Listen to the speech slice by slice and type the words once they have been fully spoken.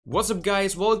What's up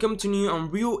guys, welcome to new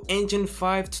Unreal Engine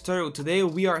 5 tutorial. Today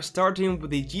we are starting with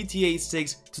the GTA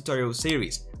 6 tutorial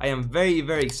series. I am very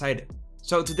excited.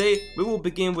 So today we will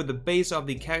begin with the base of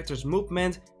the character's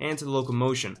movement and the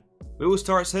locomotion. We will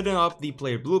start setting up the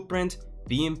player blueprint,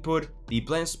 the input, the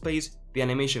blend space, the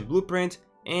animation blueprint,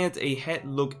 and a head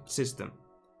look system.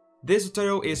 This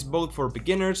tutorial is both for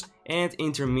beginners and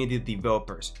intermediate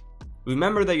developers.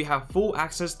 Remember that you have full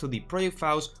access to the project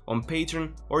files on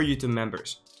Patreon or YouTube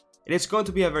members. It is going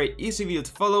to be a very easy video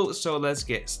to follow, so let's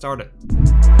get started.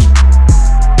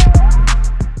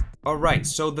 Alright,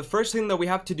 so the first thing that we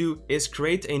have to do is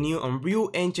create a new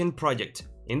Unreal Engine project.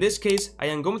 In this case, I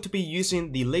am going to be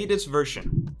using the latest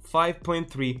version,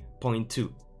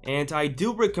 5.3.2, and I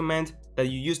do recommend that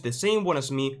you use the same one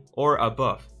as me or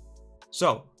above.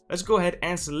 So, let's go ahead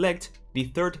and select the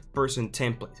third person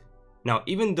template. Now,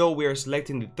 even though we are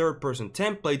selecting the third person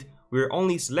template, we're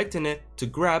only selecting it to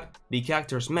grab the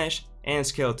character's mesh and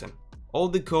skeleton. All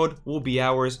the code will be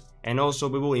ours, and also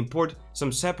we will import some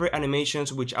separate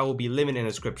animations which I will be leaving in the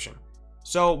description.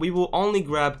 So we will only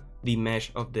grab the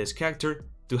mesh of this character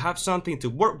to have something to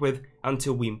work with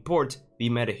until we import the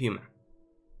metahuman.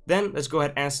 Then let's go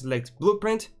ahead and select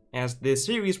blueprint, as this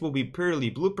series will be purely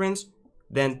blueprints.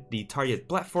 Then the target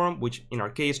platform, which in our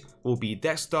case will be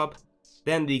desktop.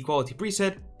 Then the quality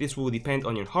preset, this will depend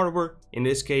on your hardware. In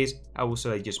this case, I will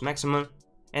select just maximum.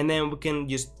 And then we can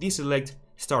just deselect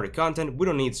starter content, we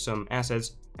don't need some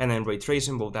assets. And then ray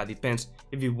tracing, well, that depends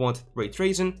if you want ray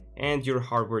tracing and your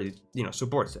hardware,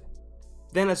 supports it.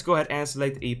 Then let's go ahead and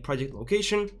select a project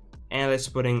location and let's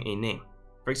put in a name.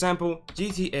 For example,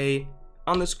 GTA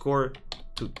 _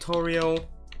 tutorial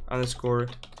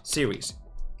 _ series.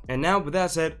 And now with that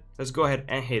said, let's go ahead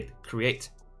and hit create.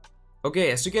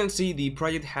 Okay, as you can see, the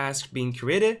project has been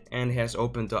created and has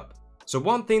opened up. So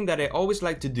one thing that I always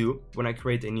like to do when I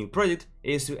create a new project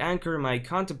is to anchor my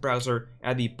content browser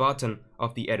at the bottom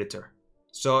of the editor.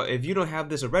 So if you don't have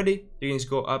this already, you can just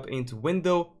go up into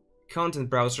Window, Content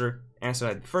Browser, and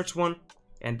select the first one,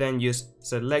 and then just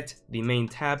select the main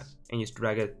tab and just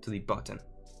drag it to the bottom.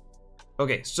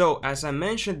 Okay, so as I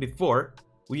mentioned before,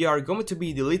 we are going to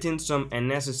be deleting some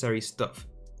unnecessary stuff.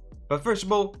 But first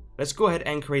of all, let's go ahead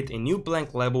and create a new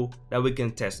blank level that we can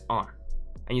test on.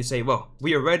 And you say, well,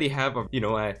 we already have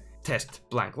a test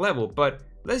blank level, but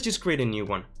let's just create a new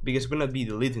one because we're not be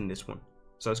deleting this one.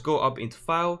 So let's go up into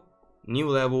File, New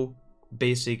Level,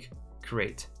 Basic,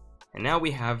 Create. And now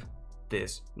we have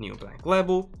this new blank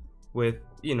level with,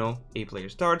 a player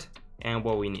start and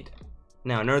what we need.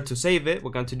 Now, in order to save it, what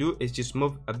we're going to do is just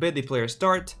move a bit the player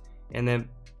start and then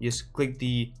just click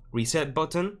the reset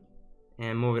button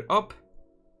and move it up,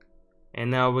 and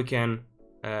now we can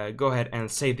go ahead and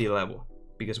save the level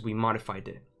because we modified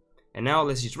it. And now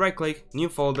let's just right click, new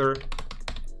folder,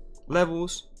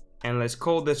 levels, and let's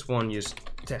call this one just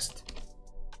test.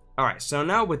 Alright, so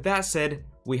now with that said,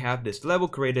 we have this level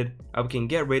created. We can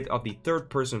get rid of the third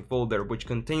person folder which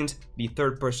contains the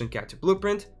third person character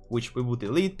blueprint, which we will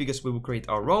delete because we will create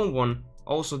our own one.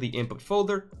 Also the input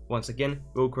folder, once again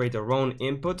we will create our own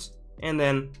inputs. And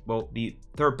then, well, the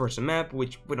third person map,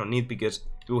 which we don't need because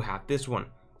we will have this one.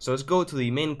 So let's go to the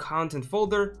main content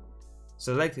folder,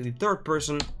 select the third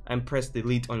person and press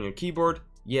delete on your keyboard.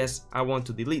 Yes, I want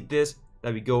to delete this.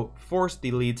 There we go, force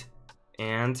delete,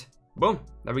 and boom,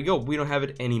 there we go, we don't have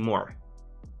it anymore.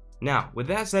 Now, with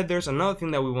that said, there's another thing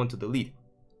that we want to delete.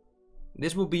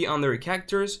 This will be under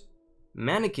characters,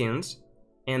 mannequins,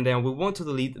 and then we want to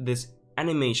delete this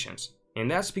animations. And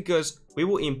that's because we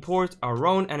will import our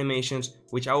own animations,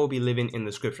 which I will be leaving in the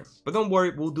description. But don't worry,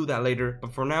 we'll do that later.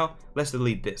 But for now, let's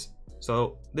delete this.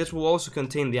 So this will also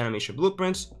contain the animation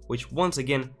blueprints, which once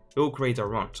again, we will create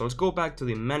our own. So let's go back to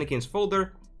the mannequins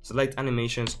folder, select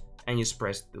animations, and just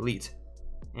press delete.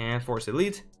 And force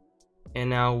delete. And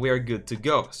now we are good to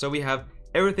go. So we have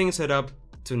everything set up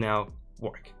to now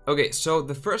work. Okay, so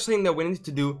the first thing that we need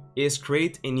to do is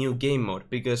create a new game mode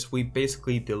because we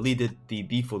basically deleted the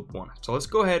default one. So let's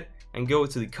go ahead and go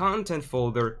to the content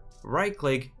folder, right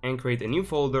click and create a new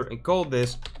folder and call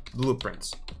this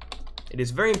blueprints. It is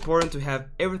very important to have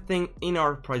everything in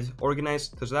our project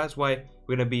organized, because that's why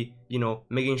we're gonna be,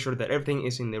 making sure that everything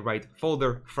is in the right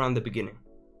folder from the beginning.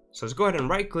 So let's go ahead and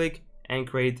right click and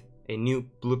create a new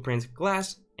blueprint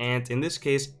class, and in this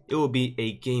case it will be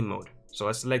a game mode. So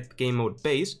let's select game mode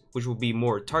base, which will be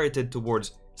more targeted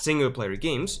towards single player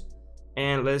games.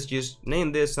 And let's just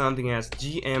name this something as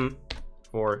GM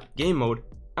for game mode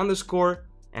 _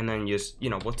 and then just,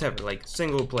 whatever, like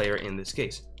single player in this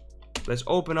case. Let's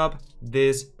open up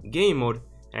this game mode,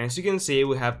 and as you can see,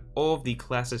 we have all of the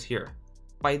classes here.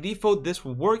 By default, this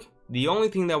will work. The only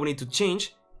thing that we need to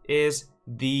change is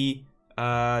the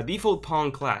default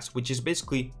pawn class, which is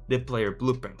basically the player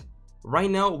blueprint. Right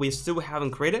now we still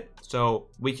haven't created, so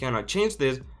we cannot change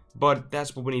this, but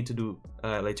that's what we need to do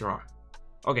later on.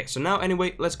 Okay, so now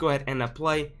anyway, let's go ahead and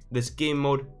apply this game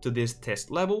mode to this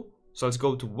test level. So let's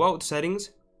go to world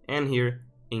settings, and here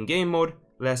in game mode,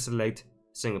 let's select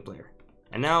single player.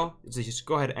 And now let's just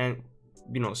go ahead and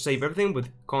save everything with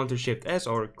Ctrl+Shift+S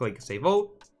or click Save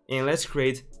All, and let's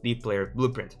create the player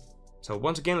blueprint. So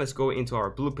once again, let's go into our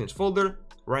blueprints folder,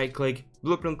 right click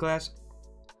blueprint class,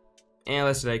 and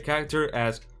let's select character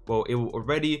as well. It will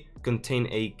already contain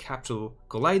a capsule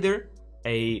collider,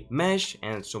 a mesh,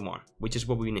 and so on, which is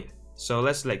what we need. So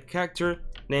let's select character,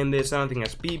 name this something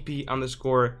as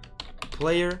BP_player,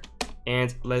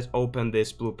 and let's open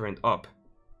this blueprint up.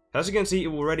 As you can see, it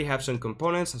will already have some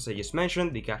components, as I just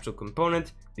mentioned, the capsule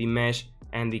component, the mesh,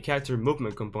 and the character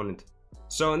movement component.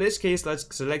 So in this case, let's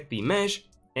select the mesh,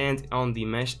 and on the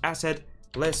mesh asset,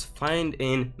 let's find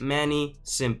in mani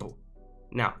simple.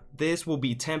 Now, this will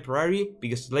be temporary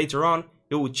because later on,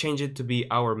 it will change it to be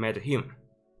our metahuman.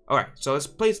 Alright, so let's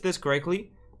place this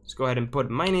correctly. Let's go ahead and put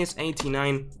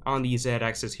 -89 on the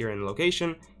z-axis here in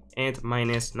location, and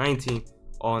 -19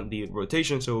 on the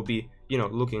rotation, so it will be,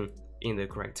 looking in the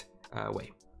correct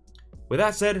way. With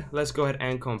that said, let's go ahead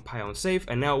and compile and save,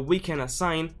 and now we can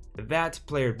assign that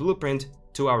player blueprint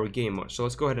to our game mode. So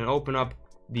let's go ahead and open up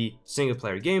the single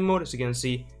player game mode. As you can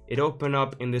see, it opened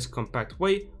up in this compact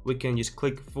way. We can just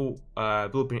click full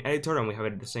blueprint editor, and we have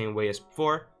it the same way as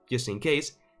before, just in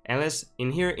case. And let's,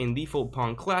 in here in default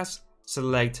pawn class,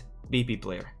 select BP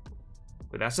player.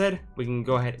 With that said, we can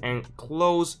go ahead and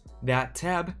close that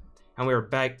tab, and we're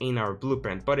back in our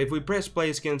blueprint. But if we press play,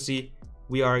 as you can see,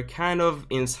 we are kind of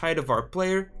inside of our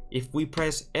player. If we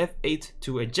press F8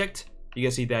 to eject, you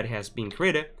can see that it has been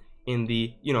created in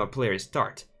the player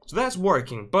start. So that's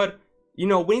working, but we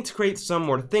need to create some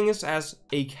more things as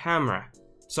a camera.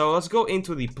 So let's go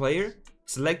into the player,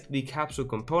 select the capsule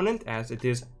component as it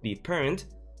is the parent,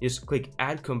 just click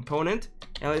add component,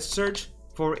 and let's search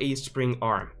for a spring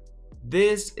arm.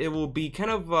 It will be kind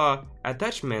of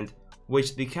attachment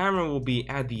which the camera will be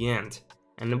at the end,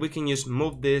 and then we can just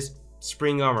move this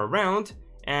spring arm around,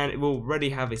 and it will already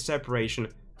have a separation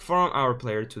from our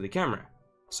player to the camera.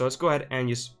 So let's go ahead and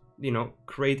just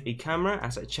create a camera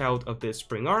as a child of this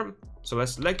spring arm. So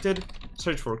let's select it,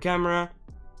 search for camera,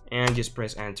 and just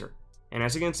press enter. And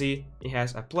as you can see, it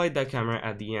has applied that camera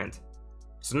at the end.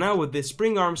 So now with this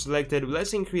spring arm selected,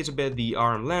 let's increase a bit the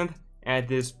arm length at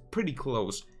this pretty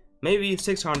close. Maybe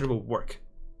 600 will work.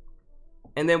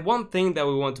 And then one thing that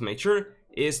we want to make sure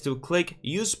is to click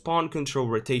use pawn control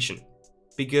rotation,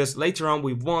 because later on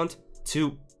we want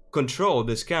to control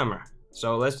this camera.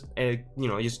 So let's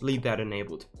just leave that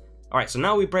enabled. Alright, so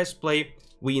now we press play,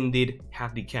 we indeed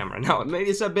have the camera. Now maybe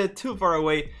it's a bit too far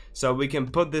away, so we can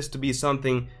put this to be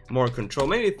something more control.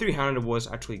 Maybe 300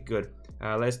 was actually good.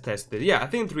 Let's test it. Yeah, I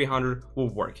think 300 will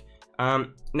work.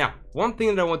 Now, one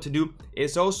thing that I want to do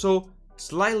is also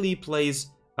slightly place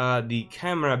the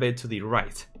camera a bit to the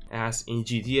right, as in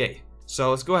GTA. So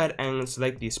let's go ahead and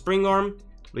select the spring arm.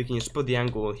 We can just put the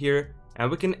angle here,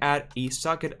 and we can add a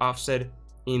socket offset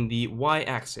in the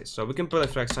y-axis. So we can put,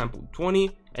 for example, 20,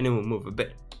 and it will move a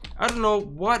bit. I don't know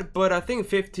what, but I think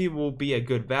 50 will be a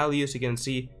good value. As you can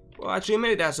see, well, actually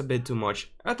maybe that's a bit too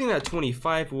much. I think that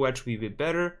 25 will actually be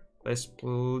better.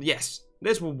 Yes,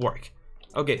 this will work.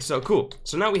 Okay, so cool.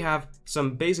 So now we have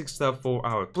some basic stuff for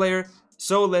our player.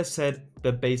 So let's set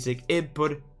the basic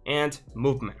input and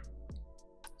movement.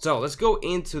 So let's go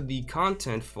into the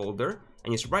content folder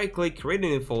and just right click, create a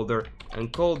new folder,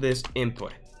 and call this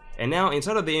input. And now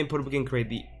inside of the input, we can create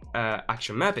the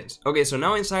action mappings. Okay, so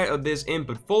now inside of this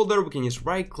input folder, we can just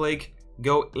right click,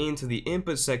 go into the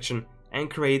input section, and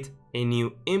create a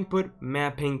new input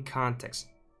mapping context.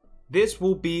 This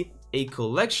will be a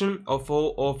collection of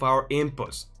all of our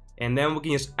inputs, and then we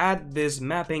can just add this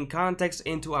mapping context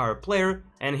into our player,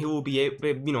 and he will be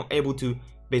able to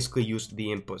basically use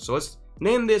the input. So let's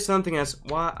name this something as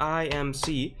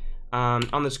YIMC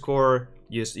underscore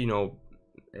just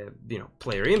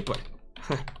player input.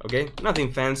 Okay,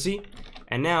 nothing fancy.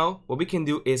 And now what we can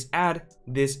do is add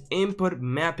this input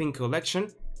mapping collection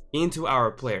into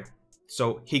our player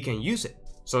so he can use it.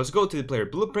 So let's go to the player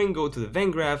blueprint, go to the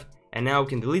event graph, and now we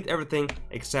can delete everything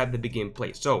except the begin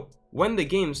play. So when the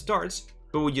game starts,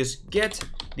 we will just get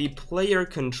the player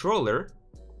controller,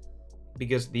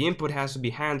 because the input has to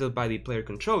be handled by the player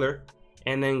controller,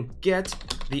 and then get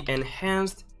the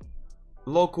enhanced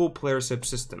local player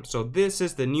subsystem. So this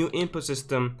is the new input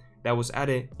system that was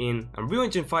added in Unreal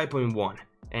Engine 5.1,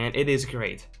 and it is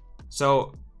great.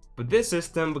 So with this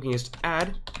system, we can just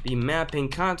add the mapping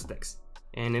context.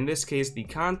 and in this case the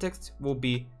context will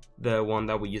be the one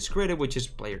that we just created, which is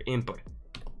player input.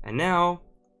 And now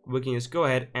we can just go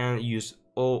ahead and use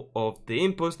all of the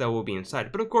inputs that will be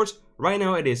inside, but of course right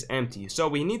now it is empty, so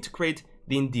we need to create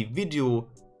the individual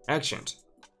actions.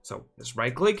 So let's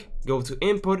right click, go to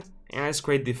input, and let's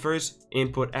create the first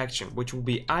input action, which will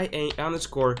be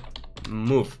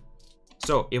IA_move.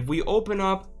 So if we open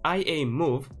up IA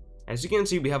move, as you can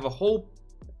see, we have a whole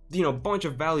bunch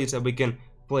of values that we can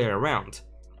play around.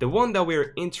 The one that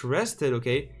we're interested,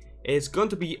 okay, is going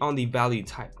to be on the value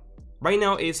type. Right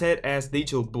now it's set as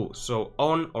digital boost, so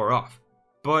on or off.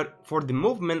 But for the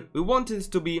movement, we want this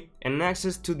to be an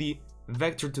axis to the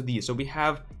vector 2D. So we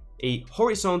have a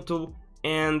horizontal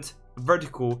and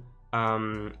vertical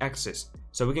axis.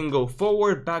 So we can go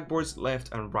forward, backwards,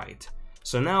 left, and right.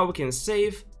 So now we can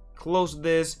save, close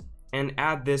this, and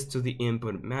add this to the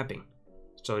input mapping.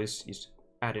 So let's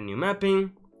add a new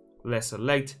mapping. Let's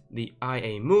select the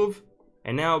IA move,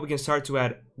 and now we can start to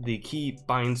add the key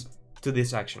binds to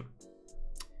this action.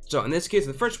 So in this case,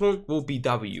 the first one will be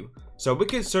W. So we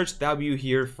can search W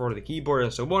here for the keyboard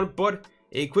and so on, but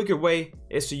a quicker way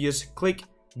is to just click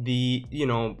the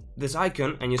this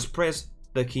icon and just press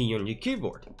the key on your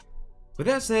keyboard. With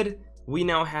that said, we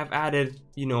now have added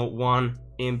one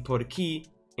input key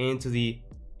into the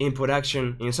input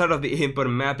action inside of the input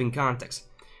mapping context.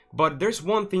 But there's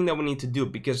one thing that we need to do,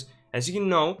 because as you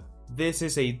know, this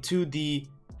is a 2D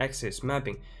axis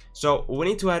mapping. So we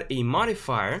need to add a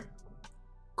modifier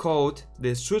called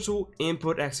the swivel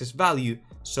input axis value.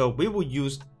 So we will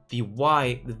use the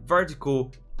Y, the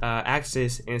vertical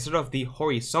axis, instead of the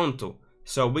horizontal,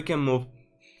 so we can move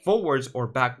forwards or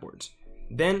backwards.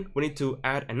 Then we need to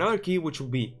add another key, which will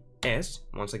be S.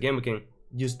 Once again, we can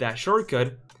use that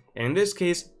shortcut, and in this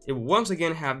case it will once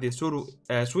again have the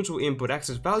swivel input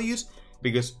axis values,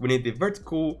 because we need the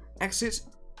vertical axis,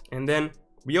 and then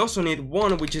we also need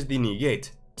one, which is the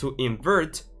negate, to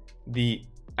invert the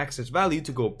axis value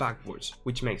to go backwards,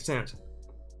 which makes sense.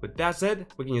 With that said,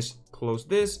 we can just close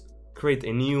this, create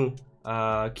a new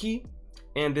key,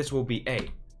 and this will be A.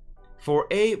 For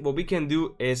A, what we can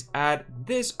do is add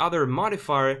this other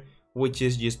modifier, which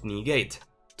is just negate,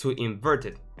 to invert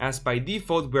it, as by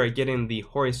default we are getting the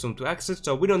horizontal axis,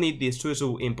 so we don't need the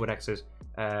swivel input axis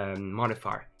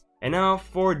modifier. And now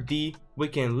for D, we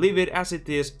can leave it as it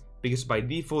is, because by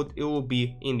default it will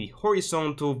be in the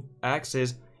horizontal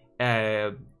axis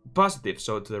positive,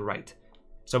 so to the right.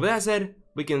 So with that said,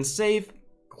 we can save,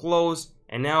 close,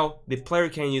 and now the player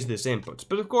can use these inputs.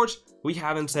 But of course, we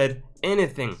haven't said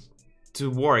anything to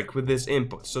work with this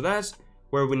input, so that's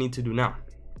where we need to do now.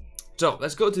 So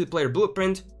let's go to the player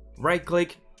blueprint, right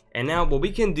click, and now what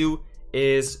we can do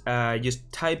is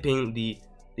just typing the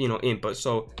input.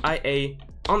 So IA_,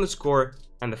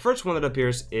 and the first one that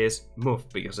appears is move,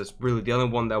 because it's really the only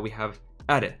one that we have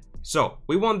added. So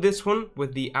we want this one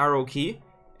with the arrow key,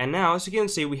 and now as you can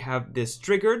see we have this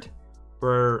triggered,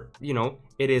 where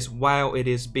it is while it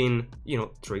is being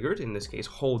triggered, in this case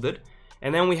hold it,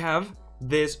 and then we have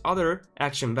this other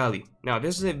action value. Now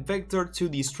this is a vector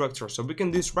 2D structure, so we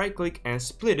can just right click and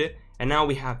split it, and now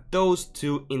we have those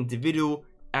two individual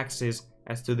axes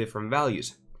as two different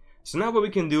values. So now what we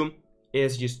can do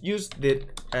is just use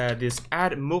this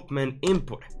add movement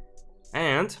input,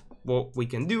 and what we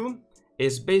can do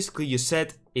is basically you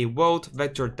set a world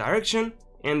vector direction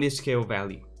and the scale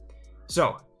value.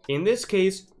 So in this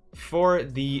case, for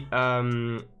the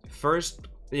first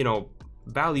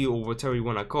value, or whatever you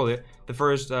want to call it, the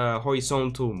first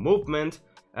horizontal movement,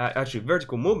 actually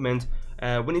vertical movement,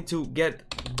 we need to get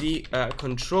the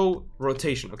control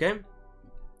rotation. Okay,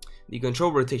 the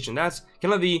control rotation, that's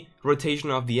kind of the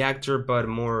rotation of the actor, but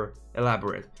more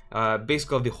elaborate,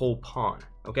 basically of the whole pawn,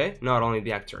 okay, not only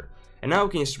the actor. And now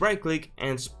we can just right click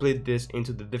and split this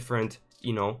into the different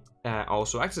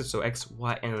also axes, so X,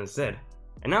 Y, and Z.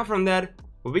 And now from that,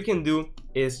 what we can do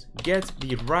is get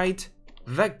the right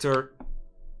vector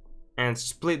and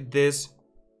split this,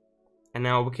 and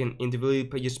now we can individually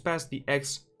just pass the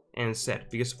X and Z,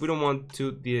 because we don't want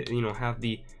to have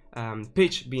the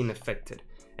pitch being affected.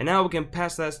 And now we can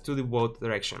pass that to the world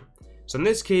direction. So in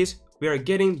this case, we are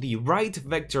getting the right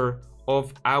vector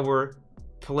of our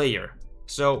player,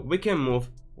 so we can move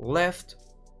left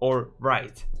or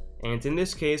right. And in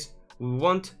this case, we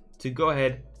want to go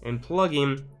ahead and plug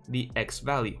in the X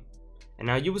value, and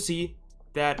now you will see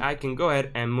that I can go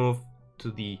ahead and move to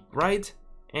the right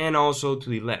and also to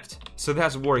the left. So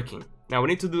that's working. Now we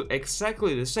need to do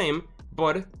exactly the same,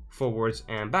 but forwards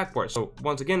and backwards. So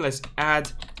once again, let's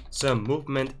add some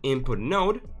movement input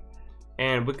node,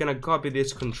 and we're gonna copy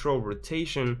this control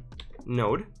rotation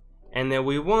node, and then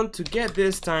we want to get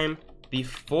this time the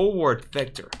forward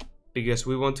vector because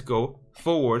we want to go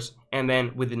forwards, and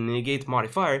then with the negate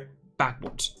modifier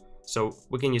backwards. So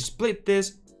we can just split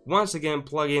this. Once again,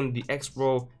 plug in the X,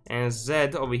 Y, and Z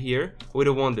over here. We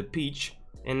don't want the peach.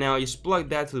 And now just plug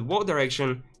that to the Y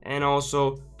direction, and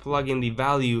also plug in the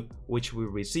value which we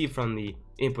receive from the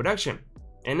input action.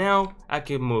 And now I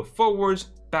can move forwards,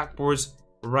 backwards,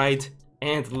 right,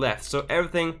 and left. So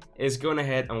everything is going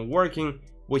ahead and working,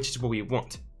 which is what we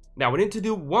want. Now we need to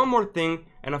do one more thing,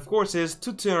 and of course is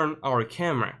to turn our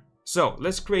camera. So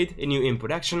let's create a new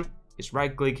input action. Just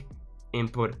right click,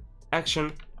 input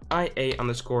action, IA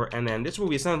underscore, and then this will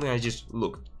be something I just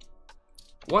look.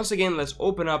 Once again, let's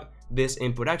open up this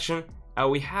input action, and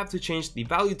we have to change the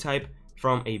value type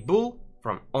from a bool,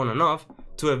 from on and off,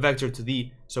 to a vector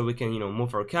 2D, so we can,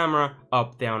 move our camera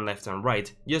up, down, left, and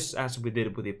right, just as we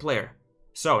did with the player.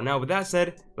 So now with that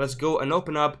said, let's go and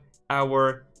open up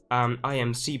our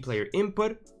IMC player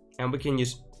input, and we can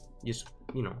just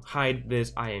hide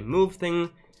this IM move thing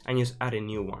and just add a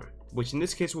new one, which in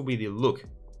this case will be the look.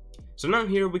 So now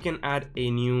here we can add a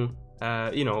new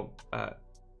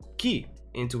key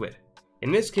into it.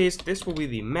 In this case, this will be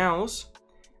the mouse,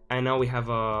 and now we have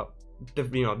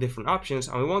different options,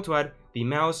 and we want to add the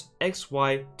mouse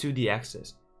XY to the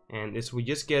axis, and this we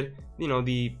just get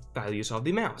the values of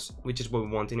the mouse, which is what we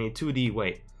want in a 2D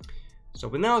way. So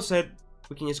with now said,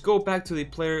 we can just go back to the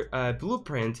player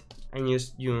blueprint and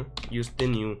just use the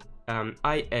new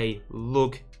IA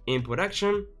look input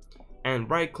action, and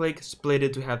right click, split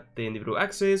it to have the individual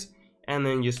axes, and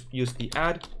then just use the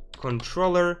add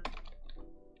controller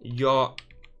yaw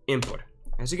input.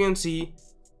 As you can see,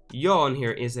 yaw on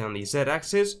here is on the Z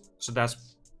axis, so that's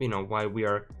why we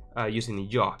are using the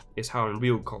yaw, is how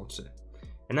Unreal calls it.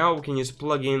 And now we can just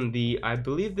plug in the, I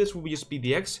believe this will just be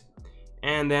the X,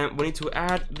 and then we need to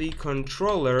add the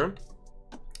controller,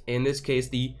 in this case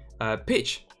the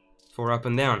pitch for up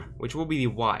and down, which will be the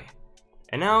Y.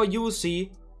 And now you will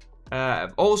see,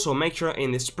 also make sure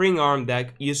in the spring arm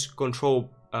that use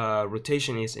control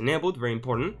rotation is enabled, very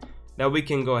important, that we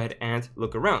can go ahead and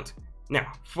look around.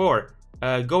 Now for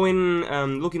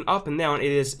looking up and down,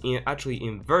 it is actually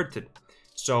inverted,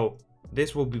 so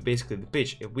this will be basically the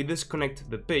pitch. If we disconnect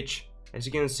the pitch, as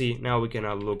you can see, now we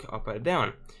cannot look up and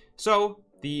down. So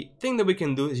the thing that we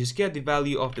can do is just get the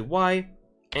value of the Y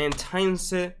and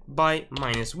times it by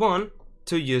 -1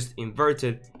 to just invert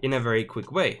it in a very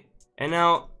quick way. And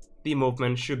now the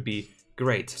movement should be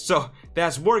great. So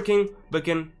that's working. We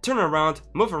can turn around,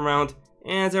 move around,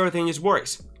 and everything just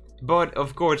works. But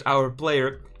of course our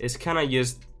player is kind of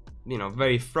just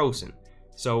very frozen.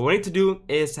 So what we need to do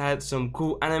is add some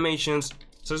cool animations.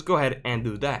 So let's go ahead and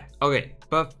do that. Okay,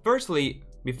 but firstly,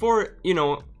 before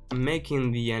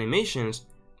making the animations,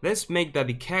 let's make that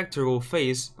the character will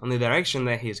face on the direction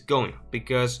that he's going,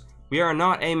 because we are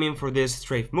not aiming for this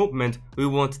strafe movement. We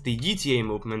want the GTA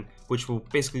movement, which will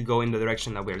basically go in the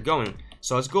direction that we're going.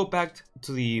 So let's go back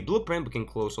to the blueprint. We can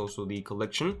close also the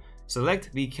collection,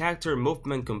 select the character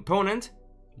movement component,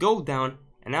 go down,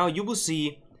 and now you will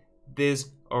see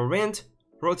this orient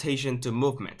rotation to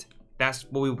movement. That's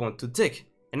what we want to tick.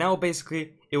 And now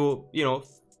basically it will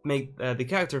make the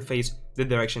character face the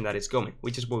direction that it's going,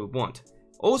 which is what we want.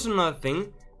 Also another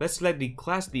thing, let's select the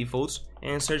class defaults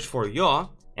and search for yaw,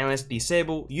 and let's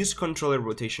disable use controller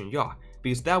rotation yaw,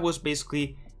 because that was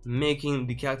basically making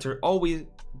the character always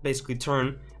basically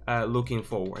turn looking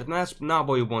forward, and that's not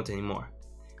what we want anymore.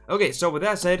 Okay, so with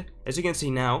that said, as you can see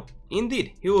now,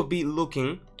 indeed he will be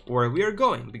looking where we are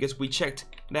going, because we checked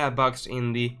that box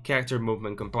in the character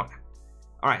movement component.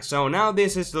 Alright, so now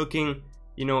this is looking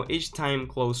each time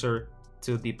closer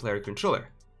to the player controller.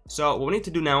 So what we need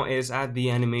to do now is add the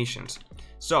animations.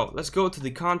 So let's go to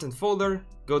the content folder,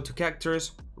 go to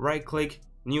characters, right click,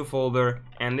 new folder,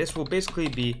 and this will basically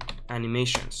be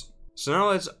animations. So now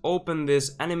let's open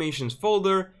this animations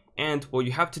folder, and what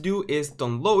you have to do is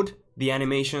download the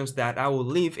animations that I will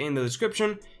leave in the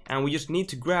description, and we just need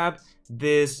to grab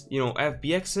this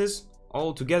FBXs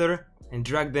all together and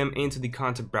drag them into the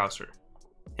content browser.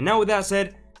 And now with that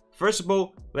said, first of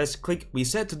all, let's click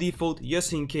reset to default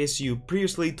just in case you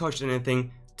previously touched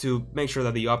anything to make sure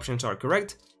that the options are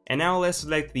correct. And now let's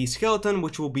select the skeleton,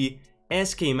 which will be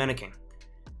SK mannequin.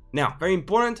 Now, very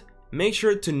important, make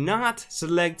sure to not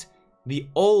select the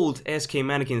old SK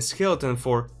mannequin skeleton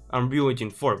for Unreal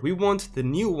Engine 4. We want the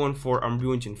new one for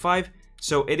Unreal Engine 5,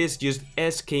 so it is just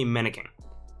SK mannequin.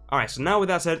 Alright, so now with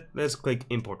that said, let's click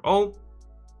import all.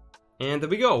 And there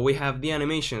we go, we have the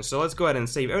animation. So let's go ahead and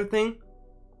save everything.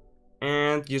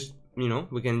 And just,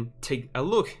 we can take a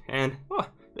look, and oh,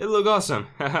 it looks awesome.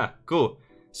 Haha, cool.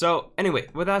 So anyway,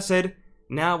 with that said,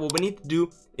 now what we need to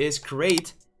do is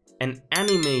create an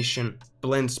animation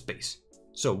blend space.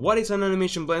 So what is an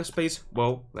animation blend space?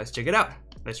 Well, let's check it out.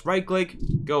 Let's right click,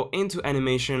 go into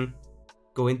animation,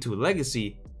 go into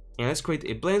legacy, and let's create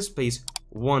a blend space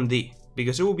 1D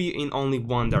because it will be in only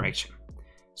one direction.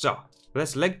 So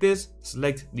let's select this,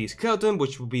 select the skeleton,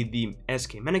 which will be the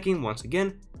SK mannequin once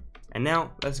again. And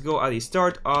now let's go at the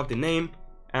start of the name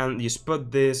and just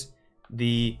put this,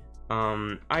 the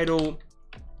idle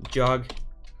jog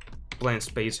blend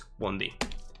space 1D.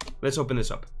 Let's open this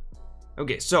up.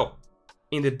 Okay, so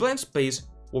in the blend space,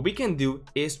 what we can do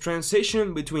is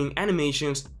transition between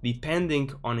animations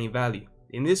depending on a value.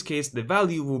 In this case, the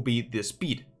value will be the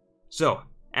speed. So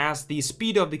as the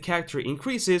speed of the character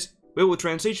increases, we will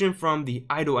transition from the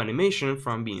idle animation,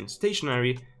 from being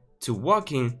stationary to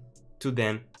walking to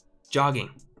then jogging,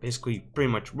 basically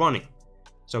pretty much running.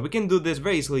 So we can do this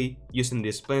very easily using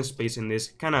this blend space in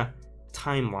this kind of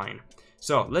timeline.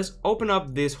 So let's open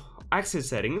up this axis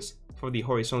settings for the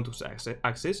horizontal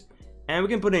axis, and we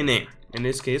can put a name. In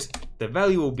this case, the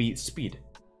value will be speed.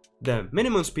 The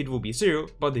minimum speed will be 0,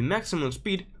 but the maximum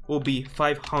speed will be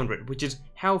 500, which is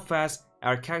how fast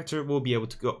our character will be able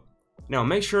to go. Now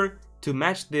make sure to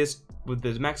match this with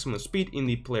the maximum speed in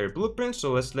the player blueprint.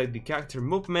 So let's select the character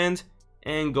movement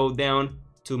and go down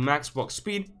to max walk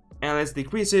speed, and let's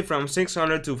decrease it from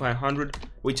 600 to 500,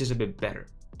 which is a bit better.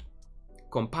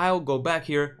 Compile, go back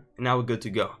here, and now we're good to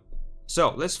go.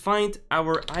 So let's find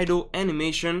our idle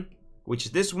animation, which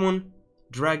is this one,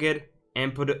 drag it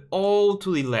and put it all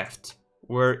to the left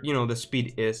where, you know, the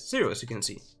speed is 0, as you can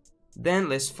see. Then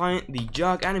let's find the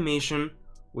jog animation,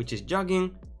 which is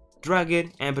jogging, drag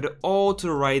it and put it all to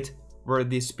the right where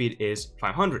the speed is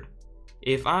 500.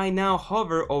 If I now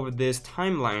hover over this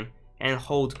timeline and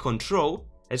hold Control,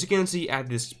 as you can see, as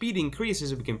the speed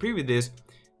increases, we can preview this,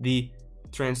 the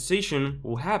transition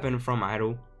will happen from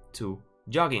idle to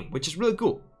jogging, which is really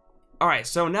cool. Alright,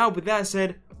 so now with that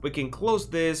said, we can close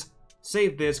this,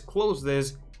 save this, close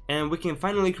this, and we can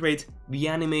finally create the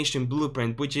animation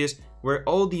blueprint, which is where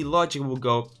all the logic will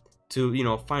go to, you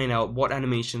know, find out what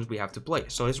animations we have to play.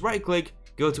 So let's right click,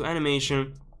 go to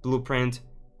animation, blueprint,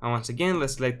 and once again,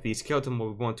 let's select the skeleton what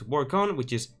we want to work on,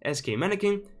 which is SK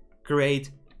mannequin,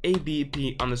 create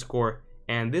ABP underscore,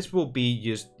 and this will be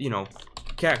just, you know,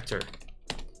 character.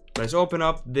 Let's open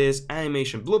up this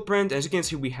animation blueprint. As you can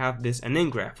see, we have this an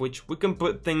graph, which we can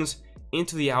put things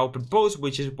into the output post,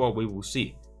 which is what we will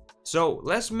see. So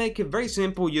let's make it very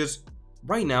simple, just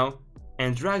right now,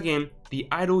 and drag in the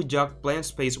idle jog blend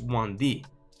space 1D,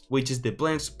 which is the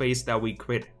blend space that we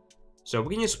created. So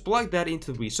we can just plug that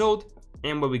into the result,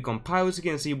 and when we compile, as you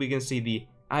can see, we can see the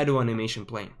idle animation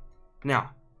plane.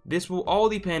 Now, this will all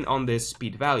depend on this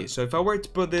speed value. So if I were to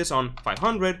put this on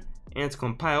 500 and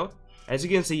compile, as you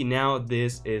can see, now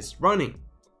this is running.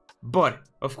 But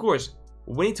of course,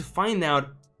 we need to find out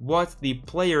what the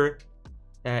player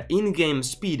in-game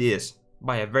speed is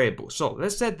by a variable. So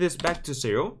let's set this back to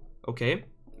 0, okay?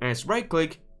 And let's right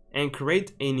click and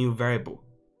create a new variable,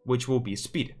 which will be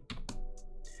speed.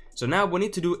 So now what we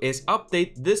need to do is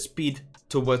update this speed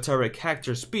to whatever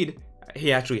character speed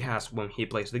he actually has when he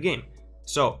plays the game.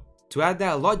 So to add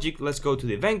that logic, let's go to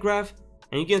the event graph,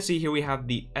 and you can see here we have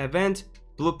the event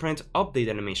blueprint update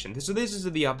animation. So this is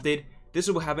the update. This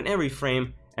will happen every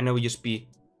frame, and it will just be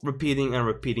repeating and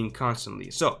repeating constantly.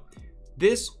 So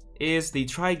this is the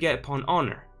try get pawn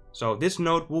owner. So this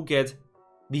node will get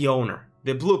the owner,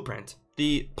 the blueprint,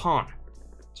 the pawn.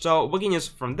 So we can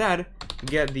just from that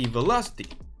get the velocity,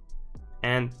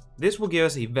 and this will give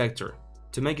us a vector.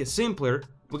 To make it simpler,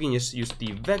 we can just use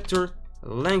the vector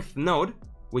length node,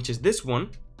 which is this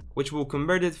one, which will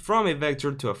convert it from a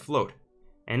vector to a float.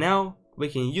 And now we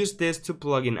can use this to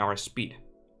plug in our speed.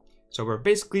 So we're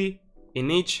basically in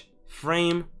each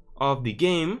frame of the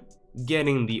game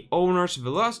getting the owner's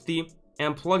velocity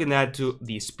and plugging that to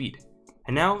the speed.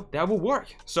 And now that will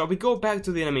work. So we go back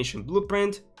to the animation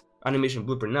blueprint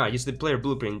now, just the player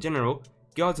blueprint in general,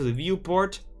 go to the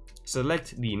viewport,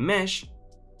 select the mesh,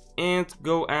 and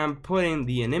go and put in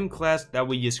the anim class that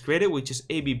we just created, which is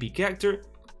ABP character.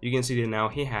 You can see that now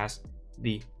he has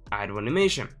the idle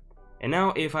animation. And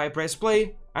now if I press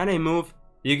play and I move,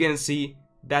 you can see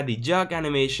that the jog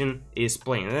animation is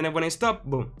playing. And then when I stop,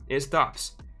 boom, it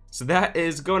stops. So that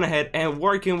is going ahead and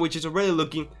working, which is already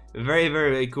looking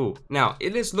very cool. Now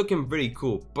it is looking pretty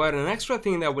cool, but an extra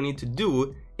thing that we need to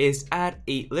do is add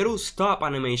a little stop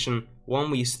animation when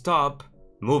we stop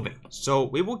moving. So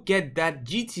we will get that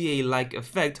GTA like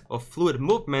effect of fluid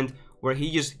movement where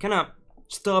he just kind of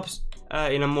stops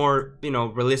in a more, you know,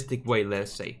 realistic way,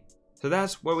 let's say. So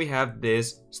that's where we have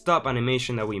this stop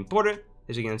animation that we imported.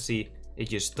 As you can see, it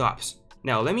just stops.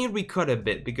 Now let me recut a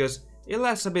bit, because it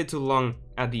lasts a bit too long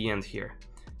at the end here.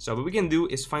 So what we can do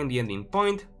is find the ending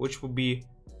point, which will be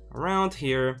around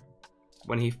here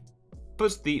when he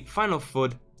puts the final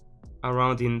foot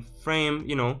around in frame,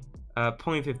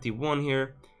 0.51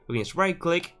 here. We can just right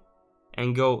click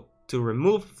and go to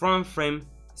remove from frame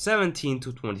 17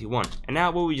 to 21. And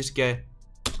now we will just get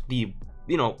the,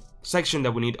 section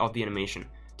that we need of the animation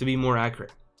to be more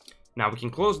accurate. Now we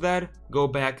can close that, go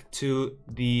back to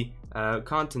the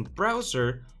content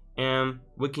browser, and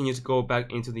we can just go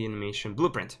back into the animation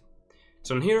blueprint.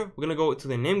 So in here, we're gonna go to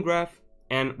the name graph,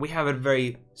 and we have it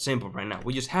very simple right now.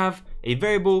 We just have a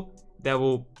variable that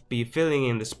will be filling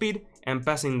in the speed and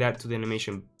passing that to the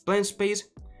animation blend space,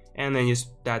 and then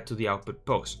just that to the output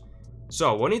pose.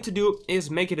 So what we need to do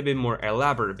is make it a bit more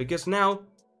elaborate, because now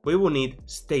we will need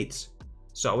states.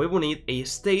 So we will need a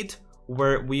state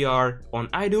where we are on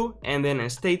idle, and then a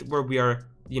state where we are,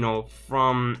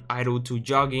 from idle to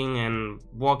jogging and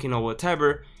walking or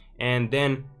whatever, and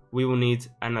then we will need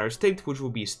another state which will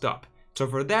be stop. So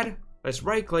for that, let's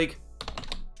right click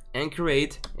and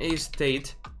create a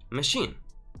state machine.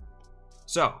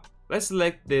 So let's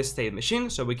select this state machine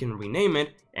so we can rename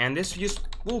it, and this just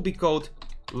will be called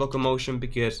Locomotion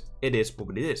because it is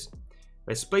what it is.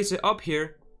 Let's place it up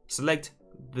here, select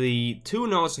the two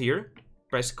nodes here,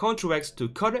 press Ctrl X to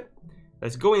cut it.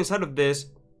 Let's go inside of this,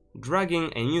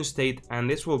 dragging a new state, and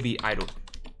this will be idle.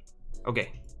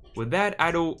 Okay, with that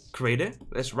idle created,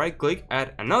 let's right click,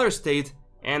 add another state,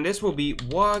 and this will be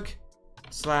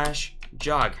walk/jog.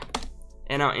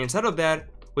 And now inside of that,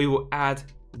 we will add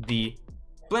the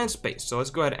blend space. So let's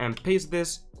go ahead and paste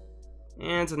this,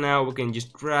 and now we can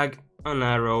just drag an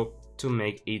arrow to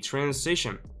make a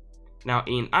transition. Now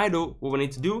in idle, what we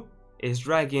need to do is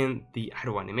drag in the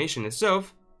idle animation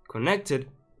itself, connect it,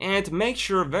 and make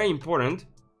sure, very important,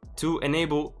 to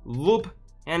enable loop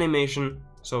animation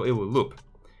so it will loop.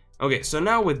 Okay, so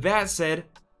now with that said,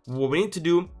 what we need to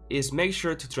do is make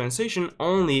sure to transition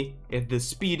only if the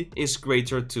speed is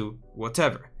greater to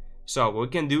whatever. So what we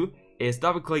can do is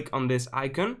double click on this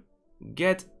icon,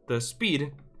 get the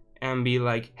speed, and be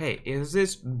like, hey, is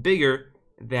this bigger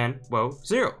than, well,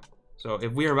 0? So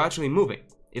if we are actually moving,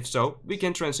 if so, we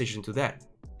can transition to that.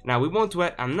 Now we want to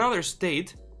add another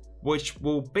state, which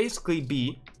will basically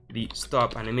be the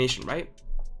stop animation, right?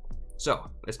 So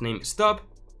let's name it stop,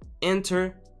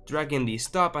 enter, drag in the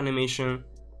stop animation,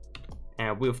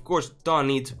 and we of course don't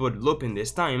need to put loop in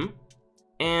this time.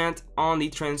 And on the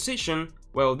transition,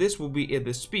 well, this will be if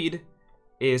the speed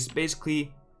is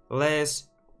basically less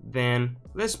than,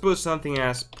 let's put something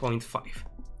as 0.5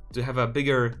 to have a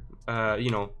bigger,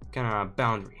 kind of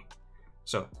boundary.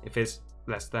 So if it's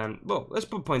less than, well, let's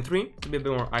put 0.3 to be a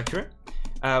bit more accurate.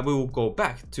 We will go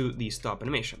back to the stop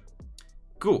animation.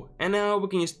 Cool, and now we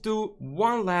can just do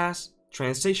one last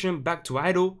transition back to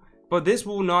idle, but this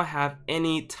will not have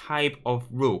any type of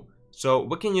rule. So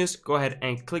we can just go ahead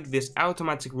and click this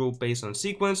automatic rule based on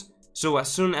sequence. So as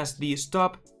soon as the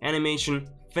stop animation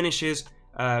finishes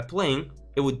playing,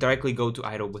 it would directly go to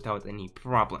idle without any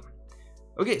problem.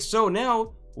 Okay, so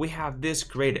now we have this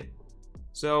created.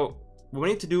 So what we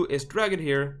need to do is drag it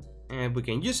here and we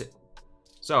can use it.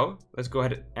 So let's go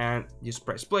ahead and just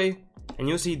press play, and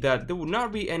you'll see that there will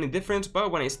not be any difference, but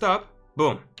when I stop,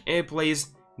 boom, it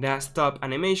plays that stop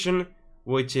animation,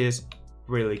 which is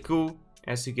really cool,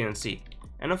 as you can see.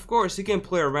 And of course, you can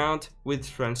play around with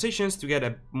transitions to get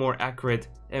a more accurate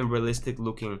and realistic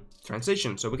looking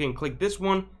transition. So we can click this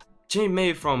one, change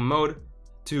maybe from mode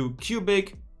to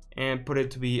cubic, and put it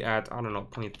to be at, I don't know,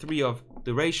 0.3 of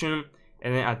duration,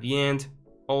 and then at the end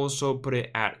also put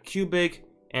it at cubic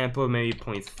and put maybe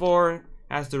 0.4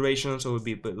 as duration, so it would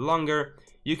be a bit longer.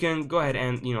 You can go ahead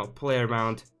and play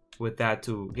around with that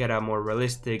to get a more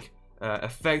realistic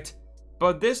effect,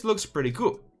 but this looks pretty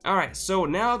cool. Alright, so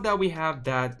now that we have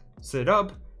that set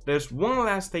up, there's one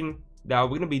last thing that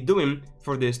we're gonna be doing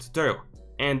for this tutorial,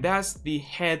 and that's the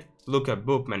head lookup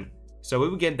movement. So we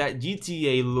will get that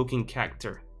GTA looking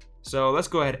character. So let's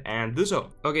go ahead and do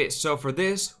so. Okay, so for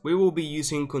this, we will be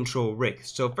using control rig.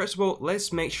 So first of all,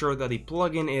 let's make sure that the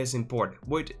plugin is imported,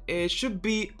 which it should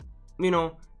be,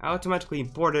 automatically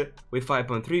imported with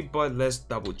 5.3, but let's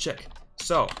double check.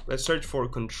 So let's search for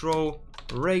control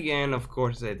rig, and of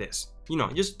course it is,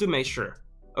 just to make sure.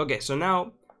 Okay, so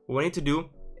now what we need to do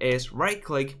is right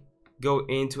click, go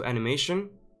into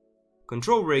animation,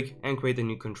 control rig, and create a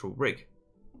new control rig.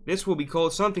 This will be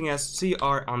called something as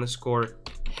CR_head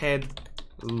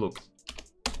look.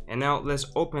 And now let's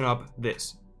open up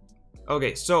this.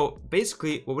 Okay, so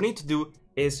basically what we need to do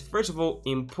is first of all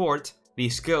import the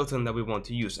skeleton that we want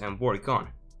to use and work on.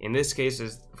 In this case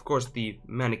is of course the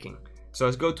mannequin. So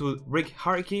let's go to rig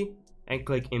hierarchy and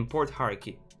click import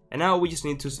hierarchy. And now we just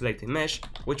need to select a mesh,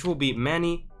 which will be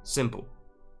many simple.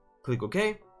 Click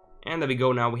OK, and there we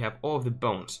go. Now we have all of the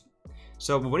bones.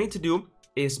 So what we need to do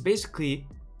is basically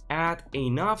add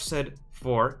an offset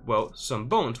for, well, some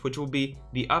bones, which will be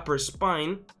the upper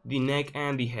spine, the neck,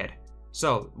 and the head.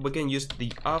 So we can use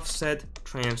the offset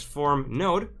transform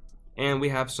node, and we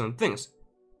have some things.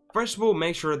 First of all,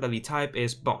 make sure that the type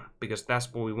is bone, because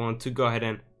that's what we want to go ahead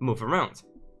and move around.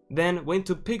 Then we need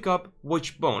to pick up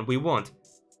which bone we want.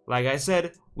 Like I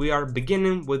said, we are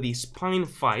beginning with the spine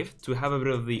 5 to have a bit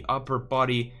of the upper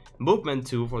body movement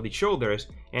too for the shoulders,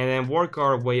 and then work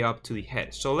our way up to the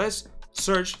head. So let's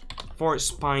search for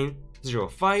spine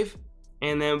 05,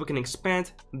 and then we can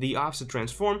expand the offset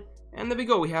transform, and there we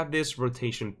go. We have this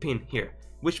rotation pin here,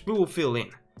 which we will fill in.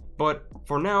 But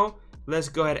for now, let's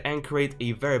go ahead and create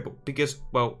a variable, because,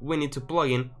 well, we need to plug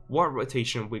in what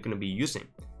rotation we're going to be using.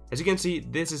 As you can see,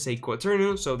 this is a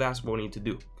quaternion, so that's what we need to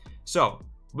do. So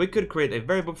we could create a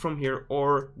variable from here,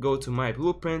 or go to my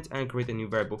blueprint and create a new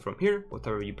variable from here,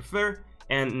 whatever you prefer,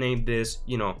 and name this,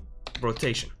 you know,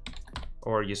 rotation,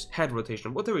 or just head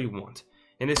rotation, whatever you want.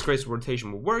 In this case,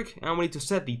 rotation will work, and we need to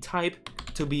set the type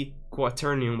to be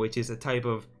quaternion, which is a type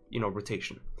of, you know,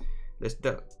 rotation. Let's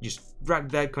just drag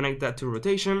that, connect that to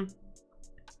rotation,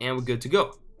 and we're good to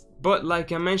go. But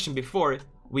like I mentioned before,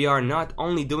 we are not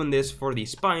only doing this for the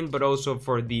spine, but also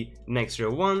for the neck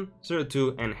 01,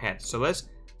 02, and head. So let's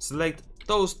select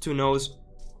those two nodes,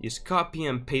 just copy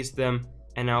and paste them,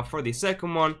 and now for the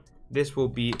second one, this will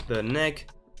be the neck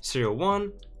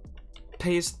 01,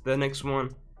 paste the next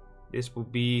one, this will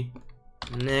be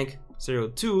neck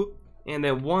 02, and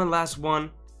then one last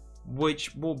one,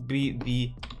 which will be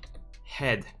the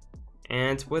head.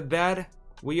 And with that,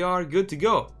 we are good to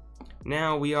go.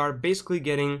 Now we are basically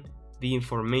getting the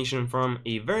information from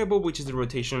a variable, which is the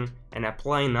rotation, and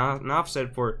applying an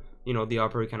offset for, you know, the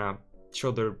upper kind of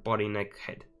shoulder, body, neck,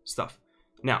 head stuff.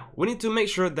 Now we need to make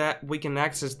sure that we can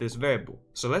access this variable.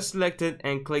 So let's select it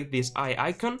and click this eye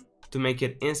icon to make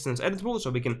it instance editable, so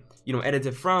we can, you know, edit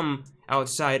it from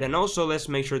outside. And also let's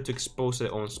make sure to expose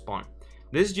it on spawn.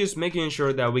 This is just making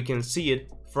sure that we can see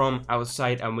it from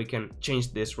outside, and we can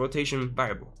change this rotation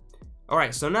variable.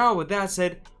 Alright, so now with that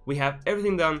said, we have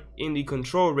everything done in the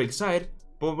control rig side,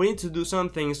 but we need to do some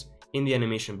things in the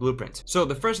animation blueprint. So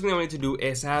the first thing I need to do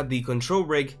is add the control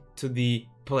rig to the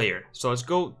player. So let's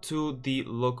go to the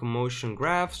locomotion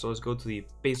graph. So let's go to the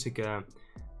basic,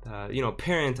 you know,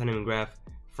 parent animation graph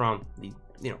from the,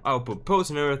 you know, output post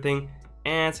and everything.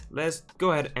 And let's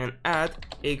go ahead and add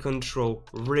a control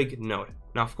rig node.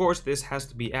 Now, of course, this has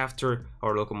to be after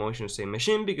our locomotion save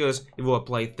machine, because it will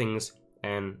apply things,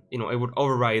 and, you know, it would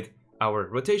override our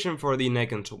rotation for the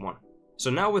neck and so on. So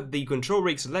now with the control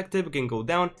rig selected, we can go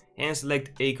down and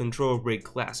select a control rig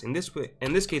class. In this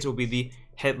case, it will be the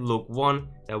head look 1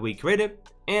 that we created.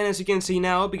 And as you can see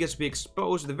now, because we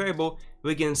exposed the variable,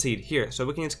 we can see it here. So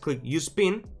we can just click use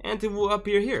pin, and it will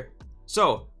appear here.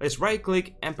 So let's right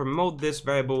click and promote this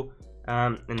variable,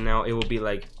 and now it will be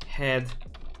like head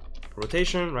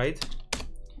rotation, right?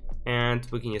 And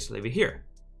we can just leave it here.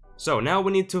 So now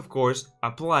we need to, of course,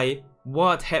 apply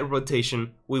what head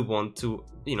rotation we want to,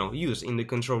 you know, use in the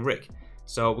control rig.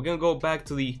 So we're gonna go back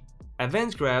to the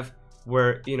events graph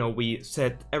where, you know, we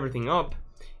set everything up,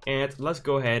 and let's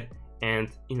go ahead and,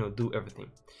 you know, do everything.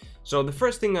 So the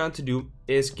first thing I want to do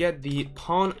is get the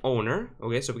pawn owner,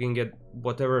 okay, so we can get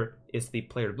whatever is the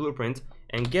player blueprint,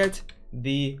 and get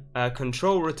the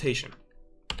control rotation,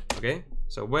 okay,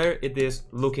 so where it is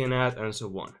looking at and so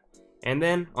on. And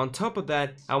then on top of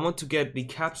that, I want to get the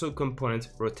capsule component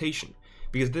rotation,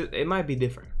 because it might be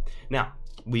different. Now,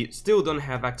 we still don't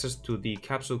have access to the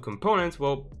capsule component.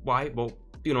 Well, why? Well,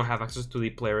 you don't have access to the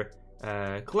player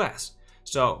class.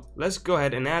 So let's go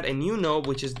ahead and add a new node,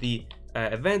 which is the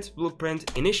event blueprint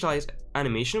initialize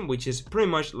animation, which is pretty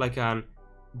much like an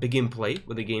begin play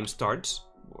where the game starts,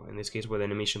 or in this case where the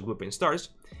animation blueprint starts.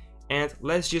 And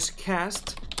let's just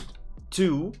cast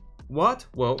to what?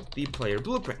 Well, the player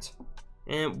blueprint.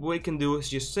 And what we can do is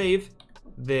just save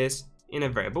this in a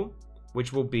variable,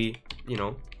 which will be, you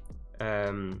know,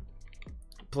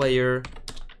 player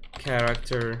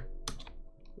character,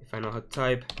 if I know how to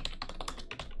type,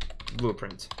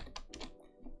 blueprint.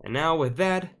 And now with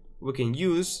that, we can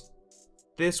use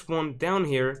this one down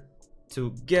here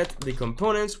to get the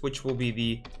components, which will be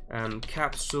the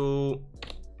capsule,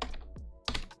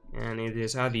 and it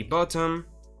is at the bottom.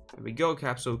 There we go,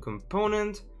 capsule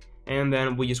component. And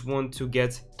then we just want to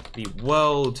get the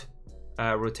world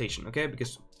rotation, okay,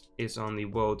 because it's on the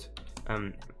world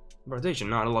rotation,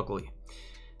 not locally.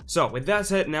 So with that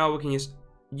said, now we can just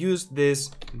use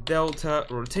this delta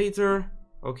rotator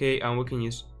Okay, and we can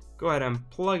just go ahead and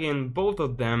plug in both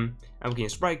of them, and we can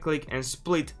just right click and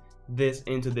split this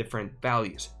into different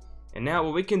values. And now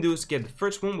what we can do is get the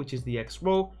first one, which is the X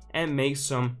row, and make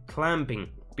some clamping,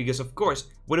 because of course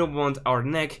we don't want our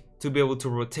neck to be able to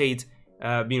rotate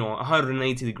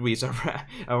 180 degrees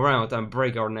around and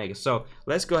break our neck. So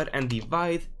let's go ahead and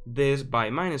divide this by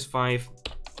 -5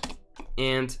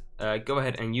 and go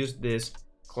ahead and use this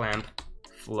clamp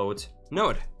float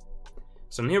node.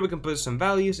 So here we can put some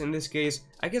values. In this case,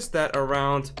 I guess that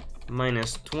around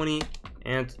 -20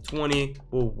 and 20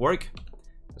 will work.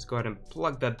 Let's go ahead and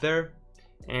plug that there,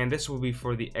 and this will be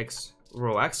for the X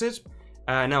row axis.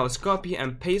 Now let's copy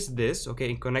and paste this, okay,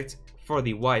 and connect for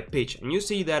the Y pitch. And you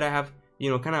see that I have,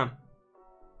 kind of,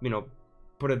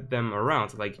 put them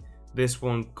around. Like this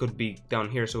one could be down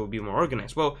here, so it will be more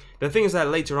organized. Well, the thing is that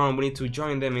later on we need to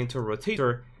join them into a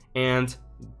rotator, and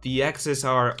the axes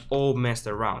are all messed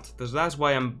around. So that's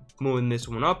why I'm moving this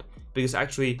one up, because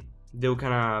actually they'll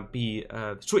kind of be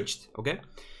switched, okay?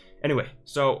 Anyway,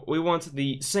 so we want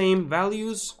the same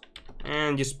values,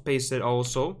 and just paste it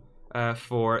also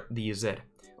for the Z.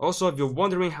 Also, if you're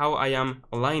wondering how I am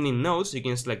aligning nodes, you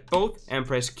can select both and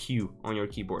press Q on your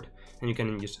keyboard, and you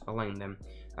can just align them,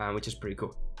 which is pretty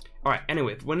cool. Alright,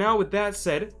 anyway, well, now with that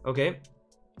said, okay,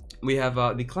 we have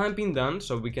the clamping done,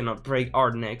 so we cannot break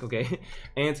our neck, okay?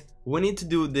 And we need to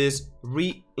do this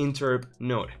re-interp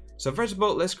node. So first of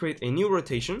all, let's create a new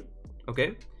rotation,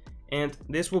 okay? And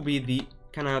this will be the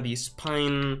kind of the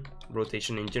spine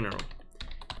rotation in general.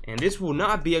 And this will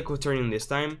not be a quaternion this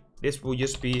time. This will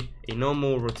just be a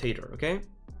normal rotator, okay?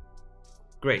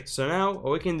 Great, so now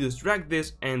what we can do is drag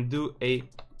this and do a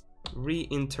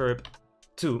re-interp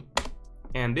 2.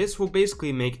 And this will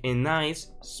basically make a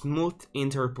nice smooth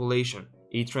interpolation,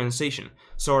 a transition.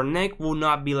 So our neck will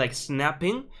not be like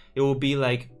snapping, it will be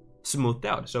like smoothed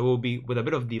out. So it will be with a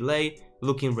bit of delay,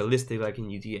 looking realistic like in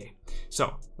GTA.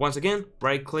 So once again,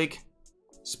 right click,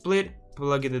 split,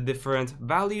 plug in the different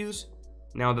values,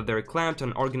 now that they're clamped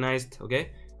and organized,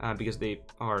 okay? Because they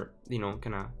are,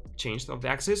 kind of changed of the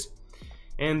axis.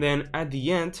 And then at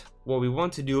the end, what we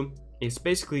want to do is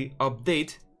basically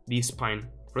update the spine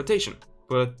rotation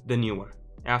with the new one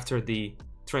after the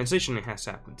transition has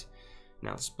happened.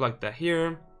 Now let's plug that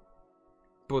here,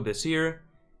 put this here,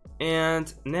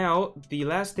 and now the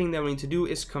last thing that we need to do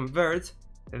is convert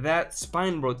that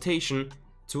spine rotation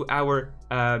to our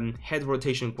head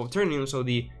rotation quaternion, so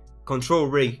the control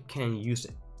rig can use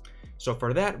it. So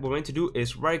for that, what we're going to do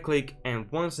is right click and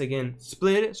once again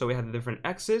split it, so we have the different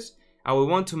axes. And we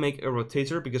want to make a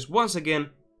rotator, because once again,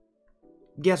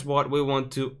 guess what, we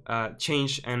want to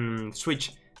change and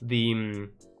switch the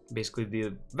basically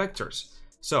the vectors.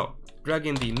 So drag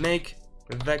in the make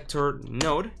vector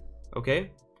node,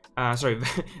 okay,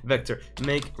 vector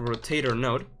make rotator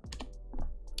node,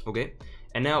 okay.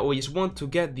 And now we just want to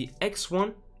get the X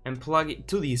one and plug it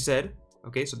to the Z,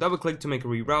 okay. So double click to make a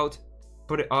reroute,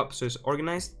 put it up so it's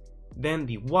organized. Then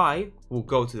the Y will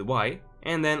go to the Y,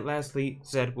 and then lastly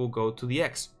Z will go to the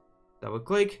X. Double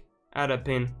click, add a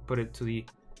pin, put it to the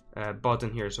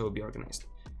button here so it'll be organized.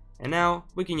 And now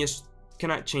we can just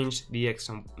cannot change the X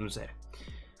and Z.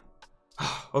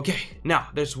 Okay, now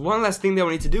there's one last thing that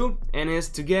we need to do, and is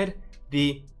to get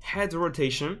the head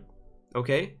rotation,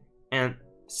 okay, and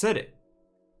set it.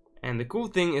 And the cool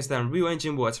thing is that Unreal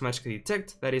Engine will automatically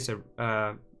detect that is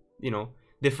a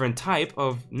different type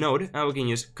of node, and we can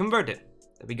just convert it.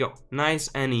 There we go, nice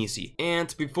and easy.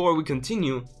 And before we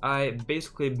continue, I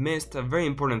basically missed a very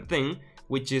important thing,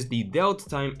 which is the delta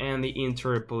time and the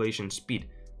interpolation speed.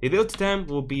 The delta time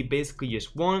will be basically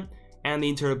just 1, and the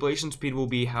interpolation speed will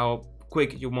be how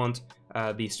quick you want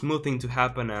the smoothing to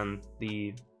happen and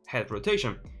the head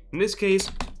rotation. In this case,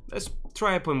 let's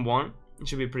try 0.1, it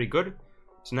should be pretty good.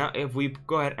 So now if we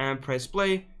go ahead and press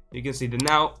play, you can see that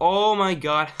now, oh my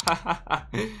god,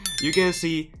 you can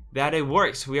see that it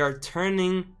works. We are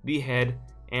turning the head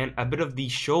and a bit of the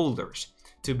shoulders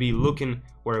to be looking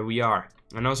where we are.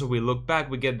 And also we look back,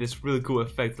 we get this really cool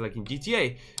effect like in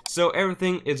GTA. So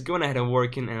everything is going ahead and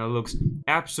working, and it looks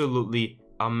absolutely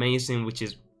amazing, which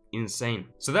is insane.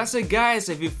 So that's it guys.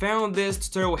 If you found this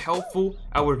tutorial helpful,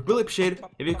 I would really appreciate it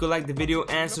if you could like the video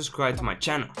and subscribe to my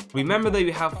channel. Remember that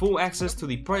you have full access to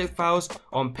the project files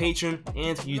on Patreon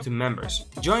and YouTube members.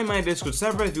 Join my Discord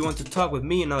server if you want to talk with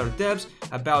me and other devs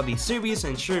about the series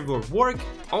and share your work.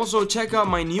 Also check out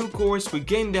my new course with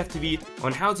Game Dev TV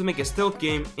on how to make a stealth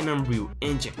game in Unreal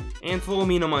Engine, and follow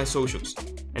me on my socials.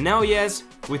 And now yes,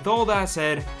 with all that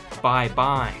said, bye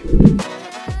bye.